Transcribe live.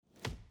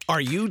Are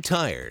you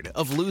tired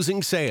of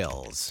losing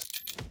sales?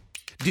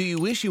 Do you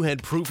wish you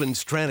had proven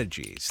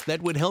strategies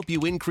that would help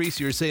you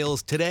increase your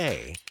sales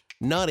today,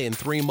 not in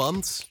 3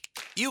 months?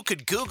 You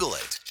could Google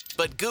it,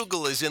 but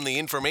Google is in the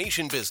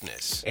information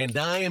business, and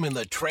I am in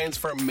the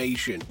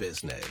transformation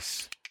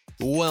business.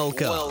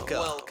 Welcome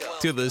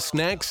to the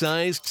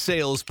Snack-Sized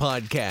Sales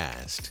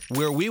Podcast,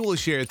 where we will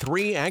share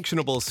 3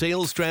 actionable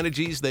sales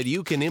strategies that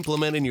you can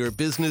implement in your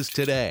business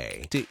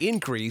today to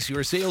increase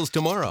your sales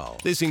tomorrow.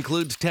 This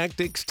includes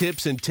tactics,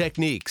 tips, and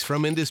techniques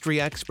from industry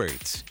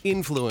experts,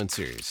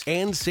 influencers,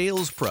 and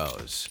sales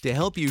pros to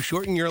help you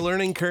shorten your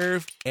learning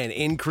curve and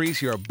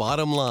increase your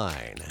bottom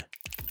line.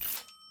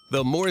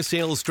 The more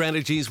sales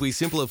strategies we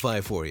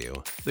simplify for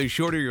you, the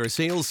shorter your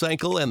sales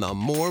cycle and the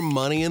more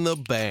money in the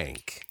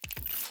bank.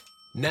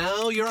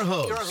 Now your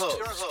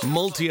host,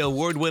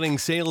 multi-award-winning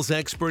sales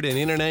expert and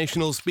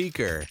international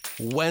speaker,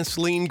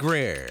 Wesleyan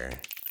Greer.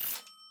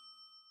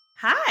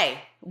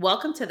 Hi,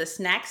 welcome to the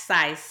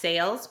Snack-Sized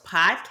Sales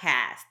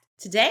Podcast.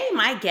 Today,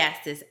 my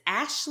guest is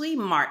Ashley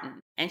Martin,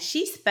 and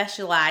she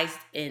specialized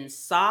in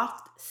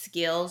soft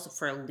skills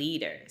for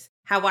leaders.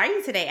 How are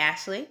you today,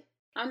 Ashley?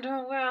 I'm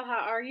doing well.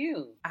 How are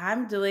you?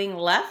 I'm doing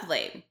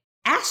lovely.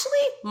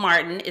 Ashley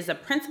Martin is a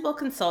principal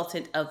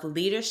consultant of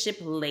Leadership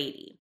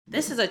Lady.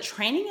 This is a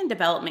training and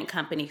development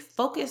company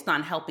focused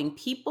on helping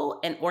people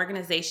and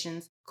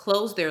organizations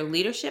close their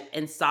leadership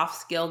and soft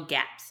skill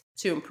gaps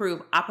to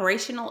improve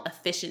operational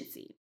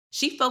efficiency.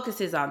 She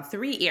focuses on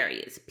 3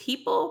 areas: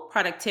 people,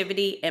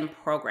 productivity, and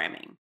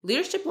programming.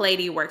 Leadership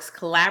Lady works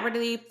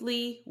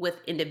collaboratively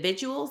with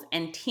individuals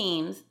and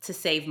teams to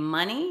save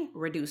money,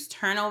 reduce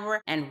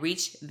turnover, and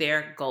reach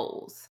their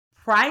goals.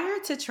 Prior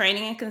to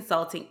training and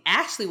consulting,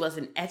 Ashley was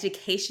an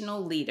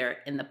educational leader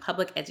in the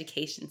public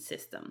education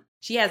system.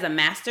 She has a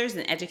master's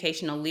in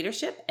educational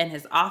leadership and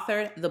has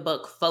authored the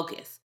book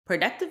Focus: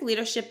 Productive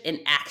Leadership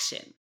in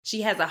Action.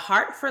 She has a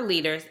heart for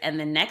leaders and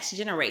the next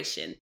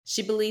generation.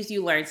 She believes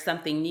you learn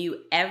something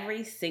new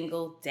every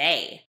single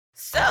day.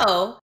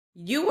 So,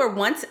 you were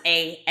once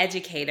an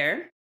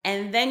educator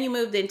and then you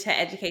moved into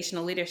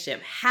educational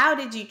leadership. How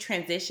did you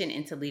transition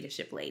into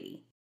Leadership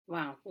Lady?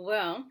 Wow.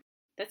 Well,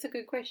 that's a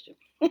good question.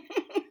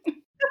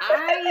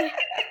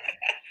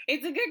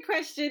 It's a good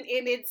question,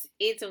 and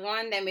it's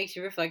one that makes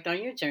you reflect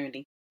on your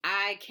journey.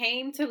 I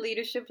came to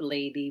Leadership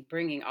Lady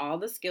bringing all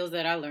the skills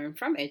that I learned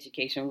from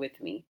education with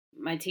me.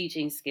 My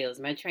teaching skills,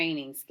 my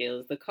training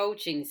skills, the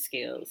coaching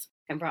skills,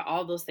 and brought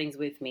all those things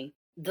with me.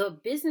 The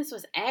business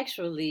was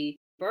actually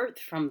birthed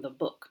from the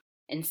book.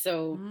 And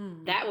so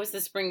that was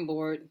the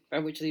springboard by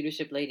which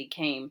Leadership Lady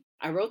came.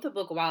 I wrote the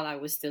book while I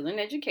was still in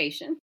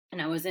education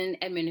and I was in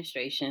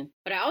administration,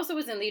 but I also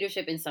was in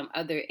leadership in some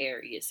other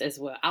areas as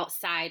well,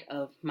 outside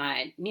of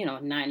my,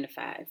 9 to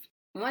 5.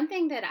 One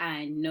thing that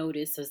I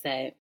noticed was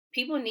that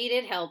people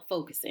needed help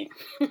focusing.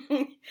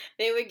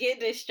 They would get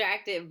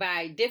distracted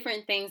by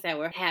different things that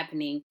were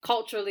happening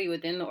culturally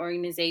within the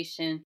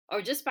organization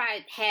or just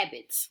by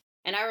habits.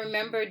 And I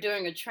remember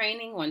during a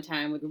training one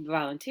time with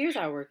volunteers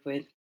I worked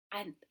with,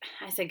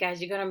 I said,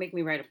 guys, you're going to make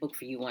me write a book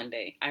for you one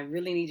day. I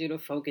really need you to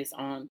focus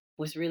on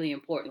what's really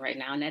important right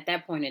now. And at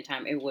that point in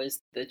time, it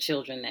was the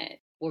children that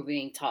were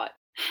being taught.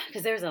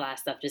 Because there's a lot of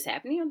stuff just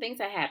happening, things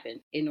that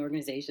happen in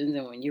organizations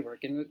and when you're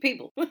working with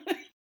people.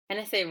 And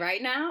I said,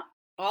 right now,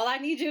 all I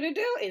need you to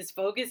do is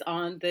focus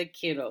on the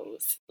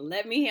kiddos.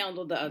 Let me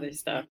handle the other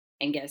stuff.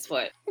 And guess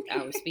what?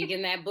 I was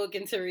speaking that book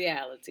into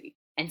reality.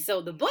 And so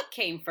the book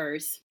came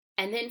first.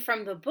 And then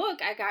from the book,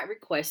 I got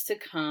requests to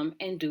come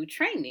and do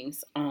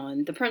trainings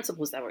on the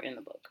principles that were in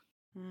the book.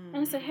 And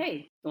I said,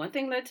 hey, one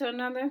thing led to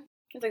another.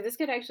 I was like, this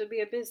could actually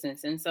be a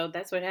business. And so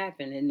that's what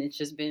happened. And it's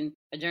just been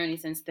a journey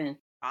since then.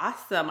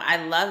 Awesome.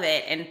 I love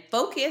it. And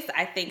focus,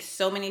 I think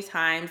so many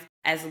times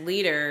as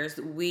leaders,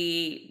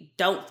 we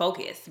don't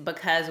focus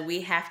because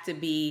we have to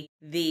be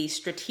the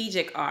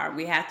strategic arm.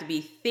 We have to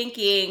be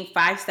thinking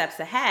 5 steps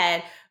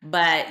ahead,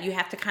 but you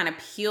have to kind of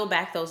peel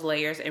back those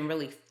layers and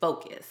really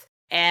focus.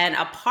 And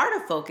a part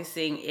of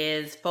focusing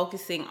is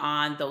focusing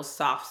on those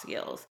soft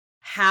skills,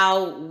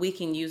 how we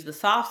can use the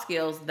soft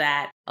skills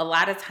that a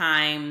lot of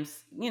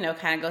times,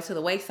 kind of go to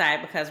the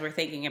wayside because we're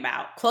thinking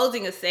about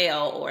closing a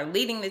sale or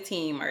leading the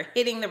team or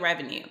hitting the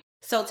revenue.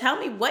 So tell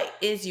me, what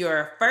is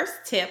your first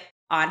tip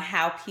on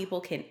how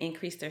people can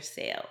increase their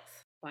sales?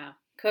 Wow.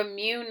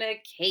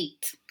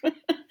 Communicate. And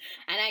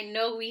I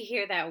know we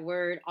hear that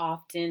word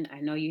often. I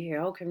know you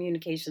hear,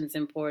 communication is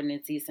important.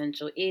 It's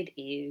essential. It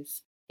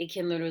is. It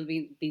can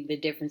literally be the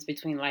difference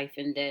between life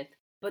and death.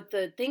 But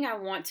the thing I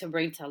want to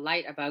bring to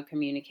light about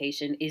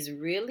communication is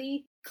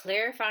really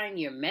clarifying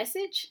your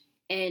message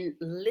and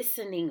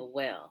listening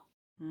well.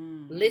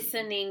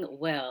 Listening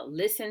well.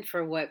 Listen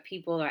for what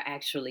people are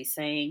actually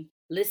saying.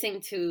 Listen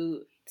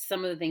to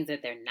some of the things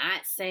that they're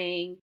not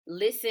saying.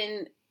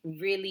 Listen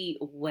really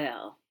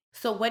well.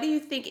 So what do you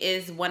think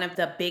is one of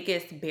the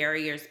biggest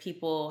barriers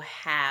people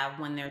have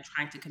when they're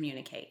trying to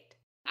communicate?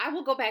 I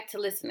will go back to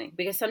listening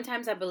because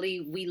sometimes I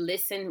believe we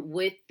listen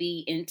with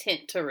the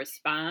intent to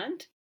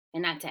respond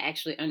and not to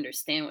actually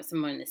understand what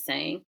someone is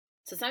saying.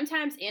 So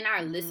sometimes in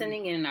our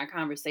listening and in our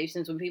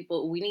conversations with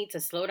people, we need to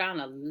slow down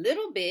a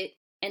little bit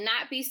and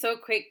not be so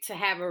quick to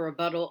have a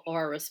rebuttal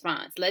or a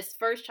response. Let's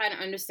first try to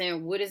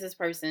understand, what is this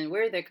person,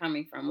 where they're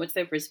coming from, what's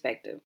their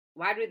perspective?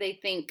 Why do they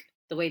think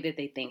the way that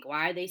they think?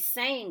 Why are they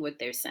saying what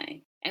they're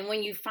saying? And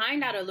when you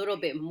find out a little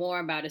bit more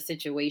about a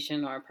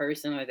situation or a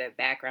person or their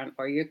background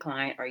or your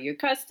client or your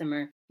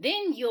customer,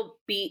 then you'll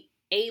be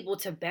able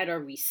to better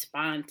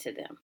respond to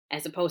them,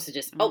 as opposed to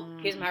just, oh,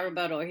 here's my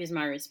rebuttal or here's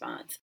my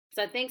response.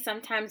 So I think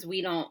sometimes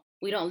we don't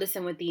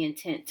listen with the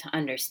intent to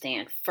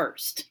understand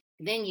first.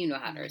 Then you know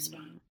how to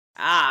respond.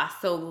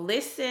 So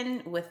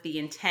listen with the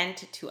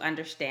intent to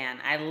understand.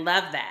 I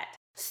love that.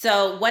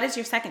 So what is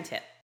your second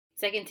tip?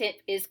 Second tip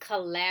is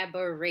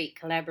collaborate.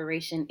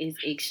 Collaboration is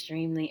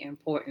extremely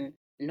important.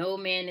 No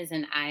man is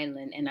an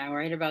island, and I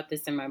write about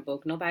this in my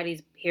book.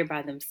 Nobody's here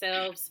by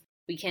themselves.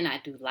 We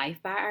cannot do life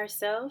by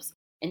ourselves.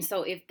 And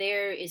so if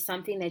there is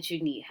something that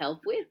you need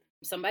help with,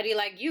 somebody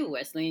like you,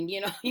 Wesley, and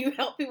you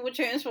help people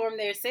transform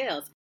their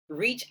sales,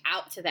 reach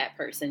out to that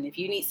person. If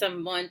you need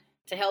someone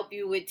to help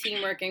you with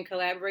teamwork and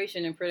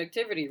collaboration and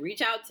productivity,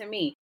 reach out to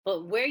me.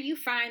 But where you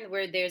find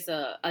where there's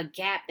a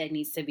gap that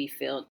needs to be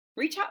filled,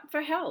 reach out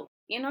for help.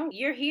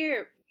 You're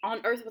here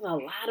on earth with a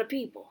lot of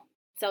people.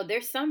 So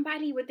there's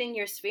somebody within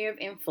your sphere of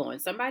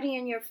influence, somebody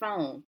in your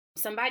phone,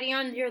 somebody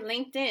on your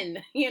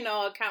LinkedIn,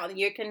 account,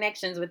 your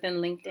connections within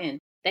LinkedIn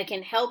that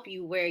can help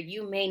you where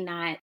you may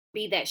not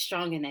be that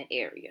strong in that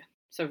area.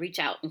 So reach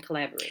out and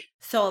collaborate.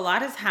 So a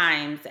lot of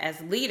times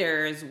as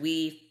leaders,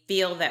 we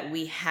feel that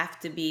we have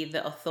to be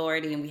the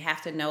authority and we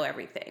have to know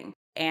everything.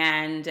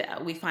 And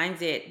we find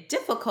it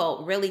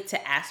difficult really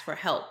to ask for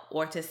help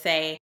or to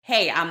say,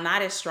 hey, I'm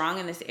not as strong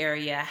in this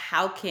area.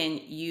 How can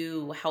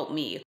you help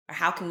me? Or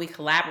how can we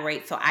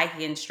collaborate so I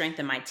can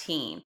strengthen my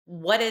team?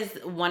 What is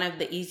one of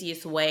the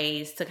easiest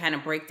ways to kind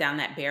of break down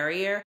that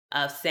barrier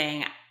of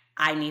saying,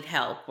 I need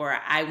help or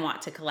I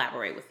want to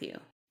collaborate with you?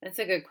 That's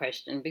a good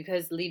question,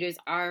 because leaders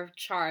are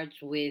charged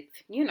with,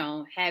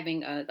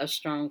 having a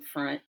strong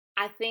front.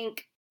 I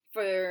think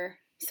for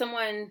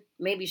someone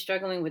maybe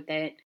struggling with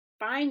that,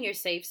 find your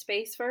safe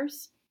space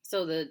first.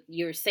 So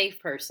your safe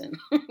person,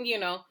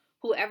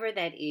 whoever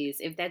that is,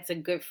 if that's a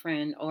good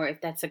friend or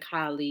if that's a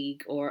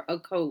colleague or a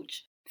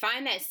coach,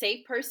 find that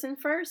safe person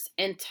first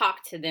and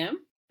talk to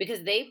them,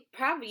 because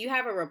you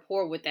have a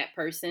rapport with that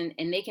person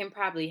and they can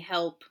probably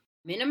help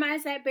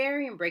minimize that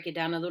barrier and break it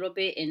down a little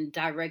bit and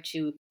direct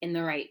you in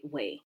the right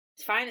way.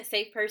 Find a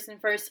safe person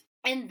first.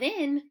 And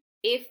then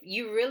if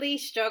you really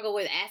struggle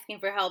with asking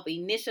for help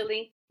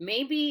initially,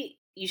 maybe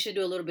you should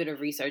do a little bit of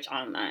research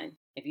online.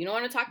 If you don't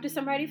want to talk to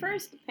somebody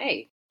first,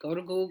 hey, go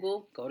to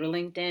Google, go to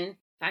LinkedIn,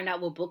 find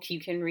out what books you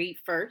can read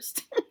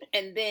first.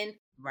 And then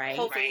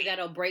hopefully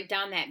that'll break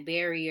down that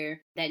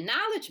barrier, that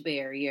knowledge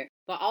barrier,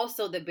 but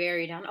also the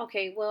barrier down,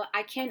 okay, well,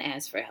 I can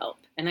ask for help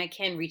and I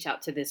can reach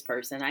out to this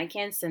person. I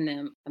can send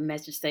them a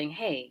message saying,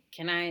 hey,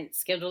 can I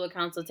schedule a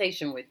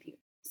consultation with you?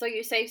 So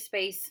your safe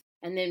space,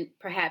 and then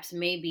perhaps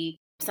maybe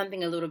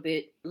something a little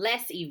bit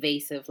less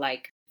evasive,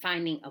 like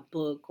finding a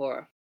book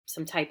or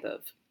some type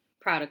of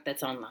product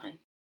that's online.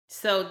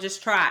 So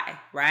just try,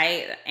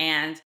 right?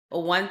 And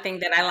one thing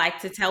that I like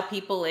to tell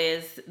people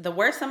is the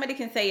worst somebody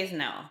can say is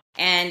no.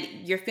 And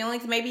your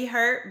feelings may be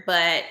hurt,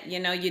 but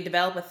you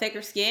develop a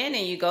thicker skin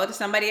and you go to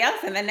somebody else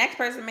and the next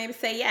person maybe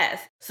say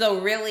yes.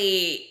 So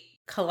really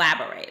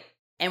collaborate.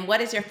 And what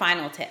is your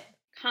final tip?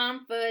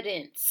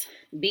 Confidence.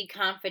 Be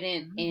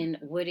confident in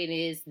what it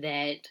is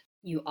that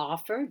you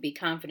offer. Be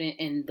confident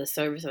in the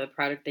service or the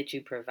product that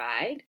you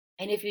provide.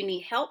 And if you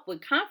need help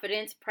with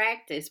confidence,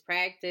 practice,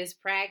 practice,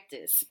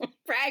 practice,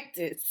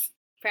 practice.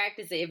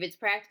 Practice it. If it's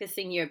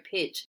practicing your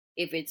pitch,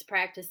 if it's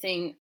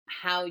practicing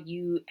how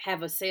you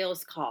have a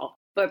sales call,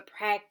 but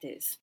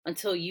practice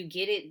until you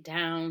get it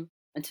down,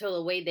 until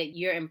a way that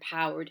you're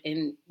empowered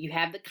and you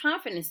have the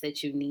confidence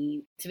that you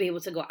need to be able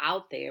to go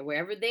out there,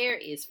 wherever there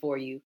is for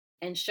you,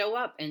 and show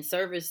up and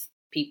service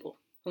people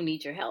who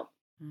need your help.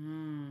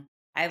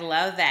 I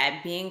love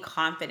that. Being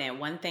confident.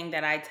 One thing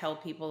that I tell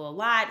people a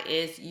lot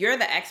is you're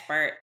the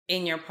expert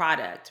in your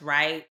product,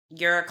 right?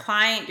 Your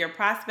client, your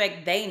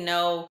prospect, they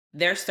know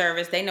their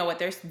service, they know what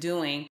they're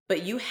doing,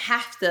 but you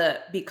have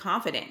to be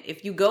confident.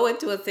 If you go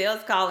into a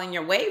sales call and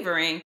you're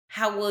wavering,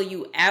 how will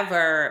you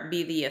ever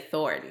be the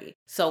authority?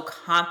 So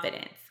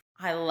confidence.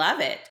 I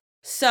love it.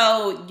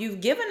 So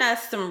you've given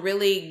us some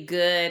really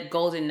good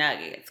golden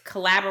nuggets: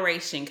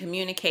 collaboration,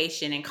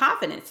 communication, and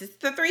confidence. It's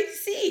the 3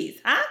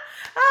 C's, huh?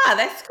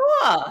 That's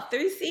cool.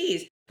 3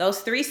 C's. Those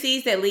 3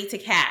 C's that lead to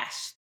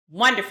cash.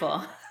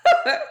 Wonderful.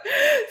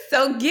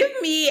 So give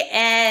me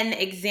an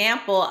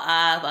example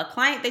of a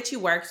client that you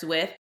worked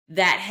with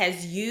that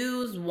has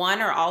used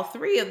one or all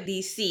 3 of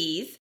these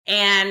C's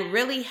and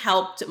really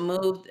helped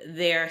move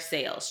their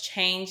sales,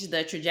 change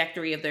the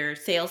trajectory of their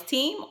sales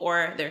team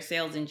or their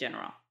sales in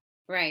general.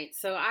 Right.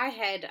 So I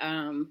had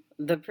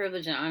the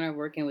privilege and honor of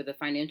working with a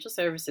financial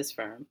services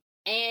firm,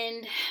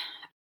 and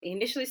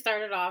initially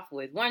started off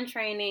with one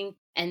training,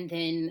 and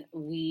then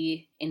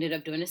we ended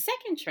up doing a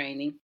second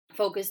training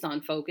focused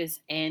on focus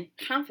and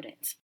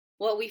confidence.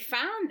 Well, we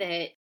found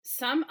that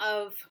some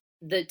of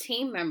the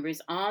team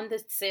members on the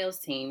sales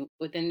team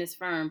within this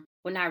firm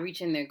were not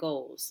reaching their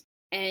goals.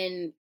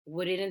 And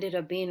what it ended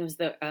up being was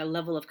the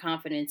level of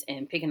confidence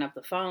in picking up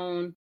the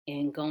phone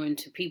and going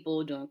to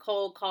people, doing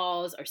cold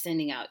calls or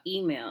sending out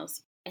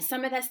emails. And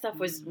some of that stuff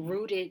was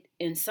rooted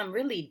in some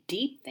really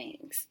deep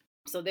things.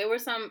 So there were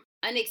some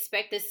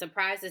unexpected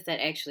surprises that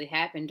actually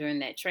happened during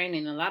that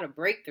training, a lot of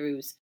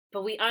breakthroughs.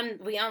 But we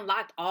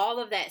unlocked all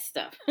of that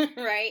stuff,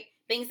 right?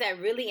 Things that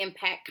really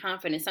impact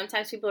confidence.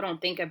 Sometimes people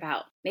don't think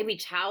about maybe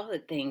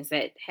childhood things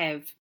that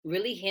have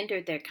really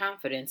hindered their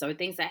confidence, or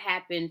things that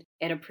happened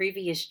at a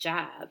previous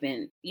job,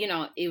 and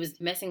it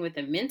was messing with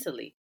them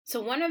mentally.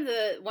 So one of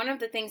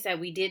the things that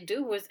we did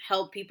do was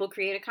help people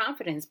create a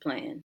confidence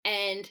plan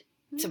and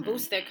to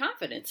boost their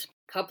confidence.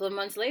 A couple of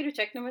months later,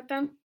 checking with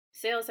them,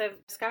 sales have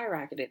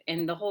skyrocketed,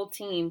 and the whole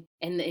team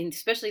and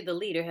especially the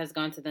leader has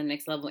gone to the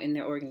next level in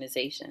their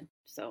organization.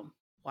 So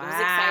I was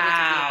excited to be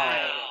a part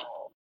of it.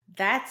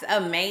 That's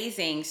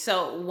amazing.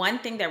 So one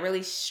thing that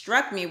really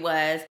struck me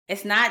was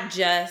it's not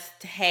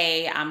just,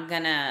 hey, I'm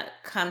going to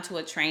come to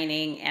a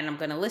training and I'm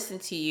going to listen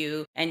to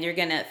you and you're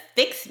going to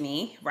fix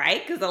me,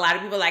 right? Because a lot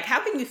of people are like,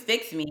 how can you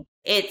fix me?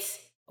 It's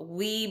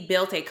we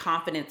built a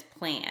confidence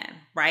plan,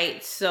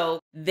 right? So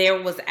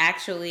there was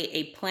actually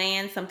a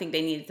plan, something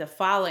they needed to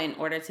follow in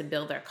order to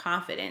build their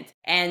confidence.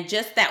 And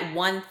just that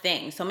one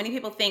thing. So many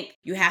people think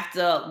you have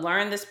to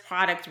learn this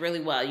product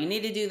really well. You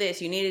need to do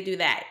this, you need to do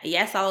that.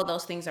 Yes, all of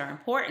those things are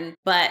important,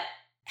 but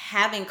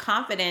having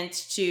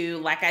confidence to,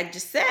 like I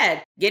just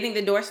said, getting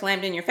the door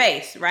slammed in your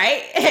face,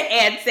 right?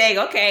 And saying,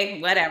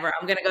 okay, whatever,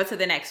 I'm going to go to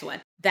the next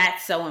one.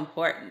 That's so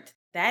important.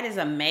 That is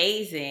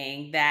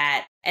amazing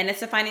and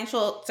it's a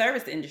financial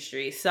service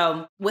industry.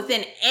 So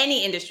within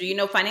any industry,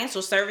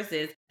 financial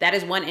services, that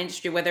is one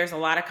industry where there's a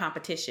lot of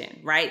competition,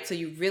 right? So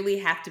you really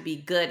have to be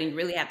good and you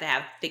really have to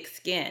have thick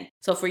skin.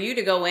 So for you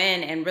to go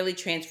in and really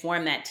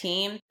transform that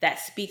team, that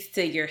speaks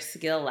to your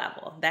skill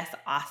level. That's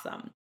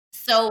awesome.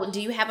 So do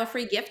you have a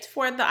free gift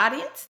for the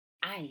audience?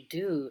 I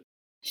do.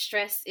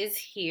 Stress is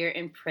here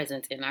and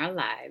present in our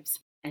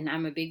lives. And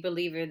I'm a big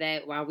believer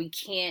that while we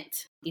can't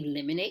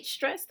eliminate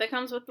stress that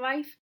comes with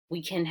life,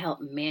 we can help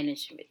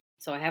manage it.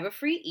 So I have a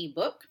free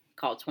ebook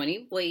called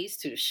 20 Ways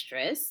to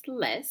Stress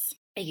Less.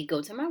 And you can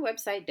go to my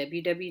website,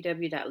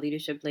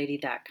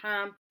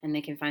 www.leadershiplady.com, and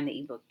they can find the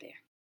ebook there.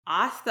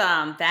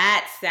 Awesome.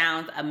 That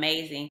sounds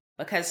amazing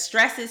because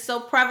stress is so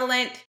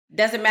prevalent.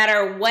 Doesn't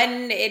matter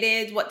when it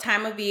is, what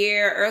time of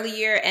year, early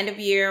year, end of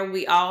year,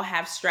 we all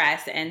have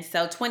stress. And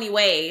so 20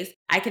 ways,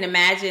 I can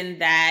imagine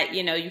that,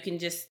 you can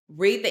just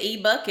read the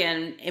ebook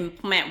and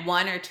implement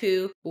one or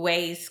two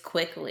ways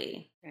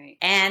quickly. Right.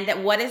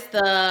 And what is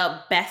the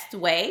best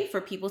way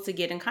for people to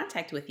get in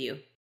contact with you?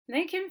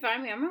 They can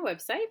find me on my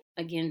website.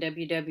 Again,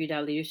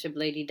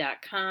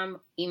 www.leadershiplady.com.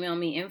 Email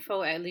me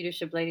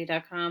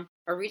info@leadershiplady.com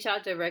or reach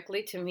out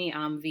directly to me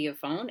via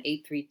phone,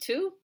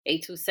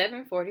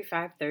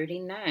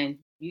 832-827-4539.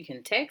 You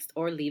can text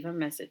or leave a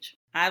message.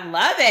 I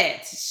love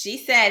it. She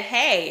said,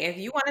 hey, if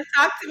you want to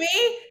talk to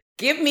me,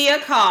 give me a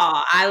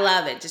call. I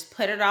love it. Just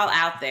put it all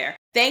out there.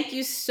 Thank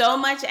you so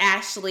much,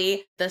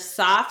 Ashley, the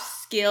soft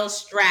skills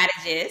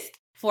strategist,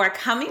 for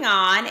coming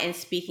on and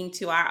speaking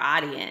to our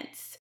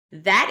audience.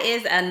 That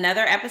is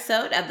another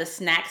episode of the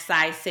Snack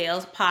Size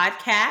Sales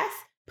Podcast.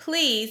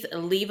 Please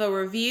leave a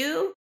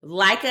review,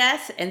 like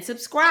us, and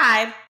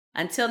subscribe.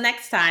 Until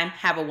next time,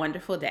 have a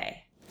wonderful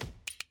day.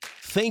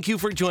 Thank you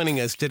for joining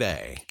us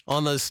today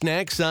on the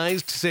Snack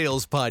Sized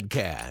Sales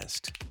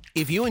Podcast.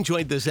 If you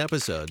enjoyed this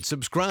episode,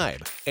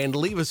 subscribe and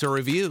leave us a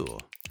review.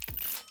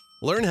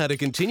 Learn how to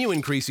continue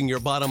increasing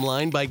your bottom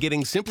line by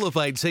getting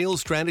simplified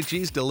sales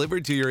strategies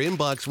delivered to your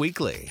inbox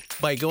weekly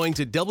by going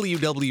to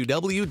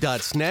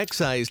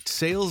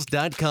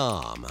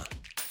www.snacksizedSales.com.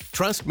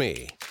 Trust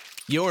me,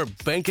 your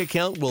bank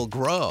account will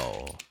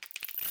grow.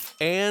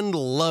 And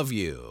love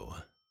you.